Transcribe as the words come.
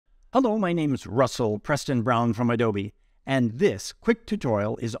Hello, my name is Russell Preston Brown from Adobe, and this quick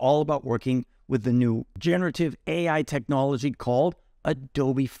tutorial is all about working with the new generative AI technology called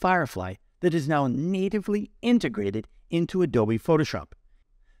Adobe Firefly that is now natively integrated into Adobe Photoshop.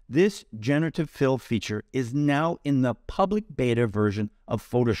 This generative fill feature is now in the public beta version of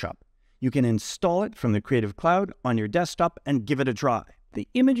Photoshop. You can install it from the Creative Cloud on your desktop and give it a try. The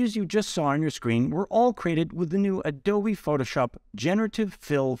images you just saw on your screen were all created with the new Adobe Photoshop Generative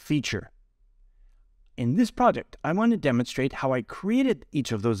Fill feature. In this project, I want to demonstrate how I created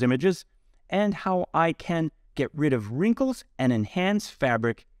each of those images and how I can get rid of wrinkles and enhance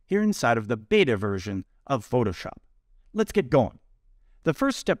fabric here inside of the beta version of Photoshop. Let's get going. The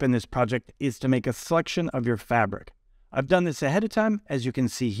first step in this project is to make a selection of your fabric. I've done this ahead of time, as you can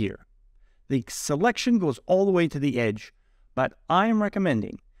see here. The selection goes all the way to the edge, but I am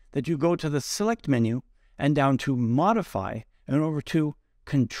recommending that you go to the Select menu and down to Modify and over to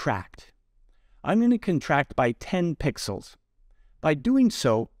Contract. I'm going to contract by 10 pixels. By doing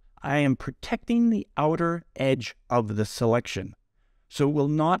so, I am protecting the outer edge of the selection, so it will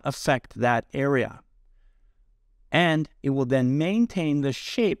not affect that area. And it will then maintain the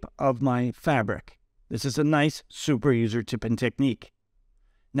shape of my fabric. This is a nice super user tip and technique.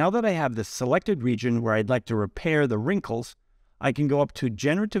 Now that I have the selected region where I'd like to repair the wrinkles, I can go up to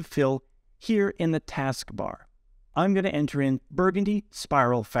Generative Fill here in the taskbar. I'm going to enter in burgundy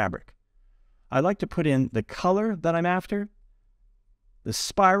spiral fabric. I like to put in the color that I'm after, the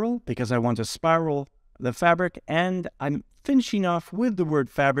spiral because I want to spiral the fabric, and I'm finishing off with the word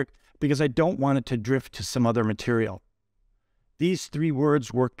fabric because I don't want it to drift to some other material. These three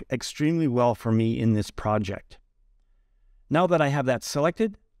words work extremely well for me in this project. Now that I have that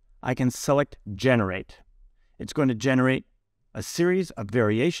selected, I can select Generate. It's going to generate a series of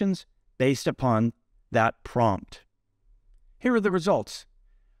variations based upon that prompt. Here are the results,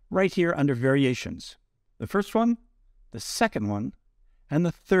 right here under Variations. The first one, the second one, and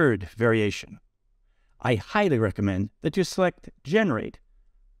the third variation. I highly recommend that you select Generate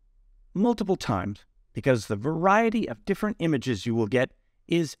multiple times because the variety of different images you will get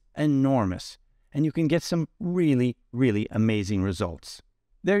is enormous, and you can get some really, really amazing results.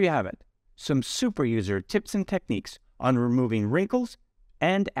 There you have it, some super user tips and techniques on removing wrinkles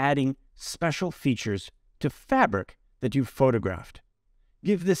and adding special features to fabric that you've photographed.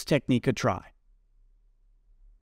 Give this technique a try.